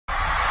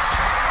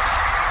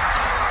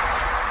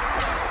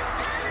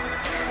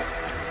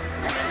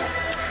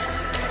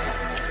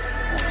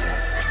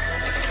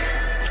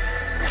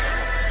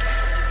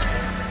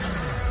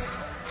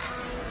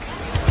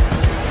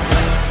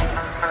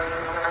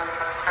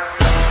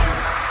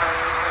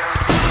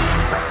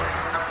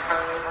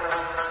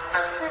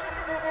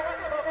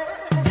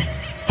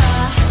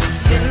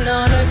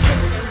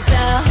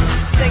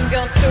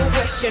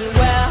wishing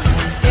well.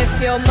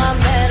 If you're my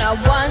man, I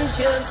want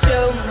you to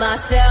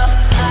myself.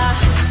 I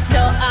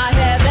know I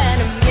have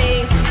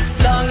enemies,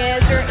 long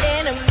as you're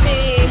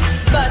enemy.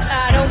 But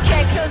I don't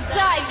care, cause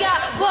I got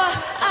what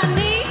I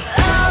need.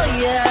 Oh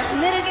yeah,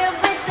 need to get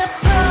with the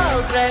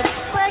program.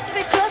 Why keep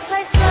it close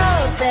like slow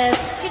dance?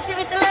 Hit you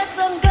with the left,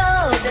 don't go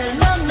there,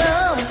 no,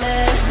 no,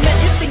 man.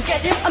 Magic and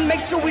gadget, I make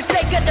sure we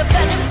stay good,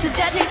 defending to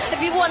dead.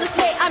 If you wanna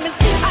stay, I'm in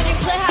sleep. I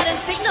didn't play hide and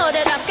seek, know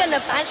that I'm gonna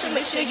find you.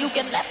 Make sure you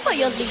get left for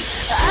your lead.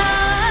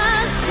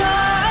 I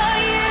saw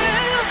you,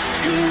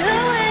 I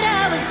knew what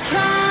I was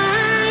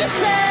trying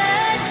to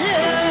do.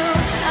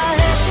 I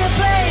had to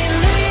play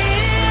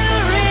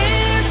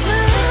real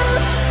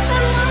smooth,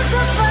 and once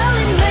I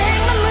finally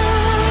made my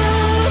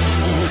move,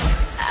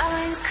 I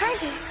went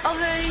crazy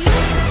over you,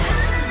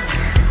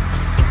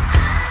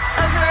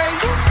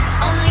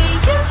 only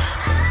you.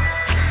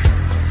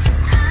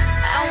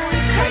 I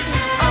went crazy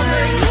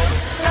over you.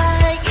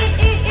 Like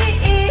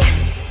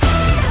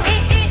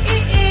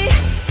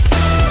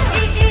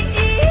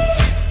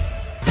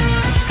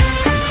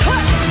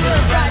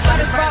Feels right, but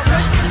it's wrong.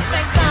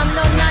 Think I'm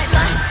no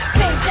nightlight.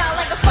 Pinked out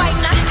like a fight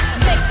night.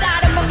 Mixed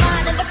out of my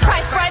mind and the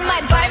price right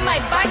might buy my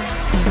bite.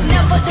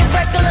 Never the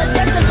regular,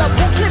 regular.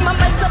 Won't clean my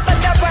mess up, I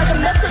never to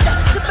mess it up.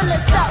 Simple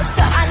as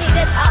salsa, I need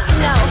it up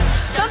now.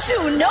 Don't you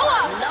know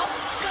I'm low?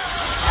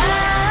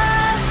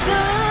 I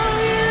saw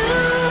you,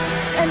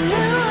 I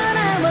knew what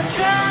I was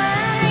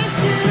trying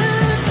to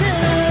do.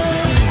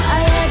 I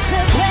had to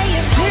play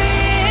it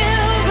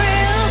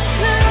real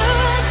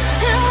smooth,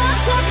 and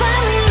once I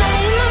finally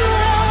made my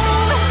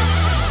move,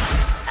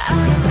 I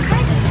went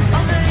crazy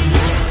over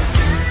you,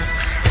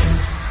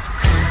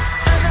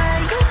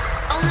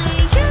 only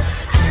you.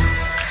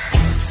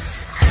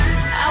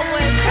 I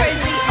went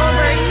crazy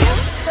over you.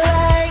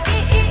 Like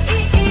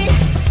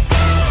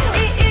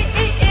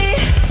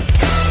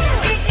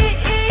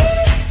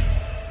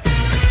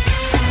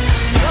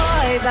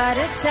Boy, by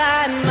the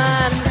time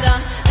I'm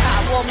done, I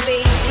won't be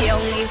the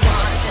only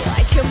one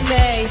like you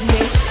made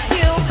me.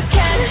 You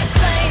can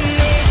blame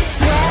me.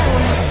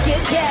 once you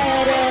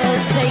get a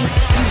taste,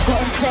 you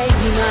gon' take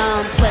my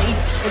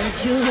place, and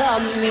you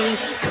love me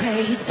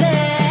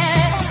crazy.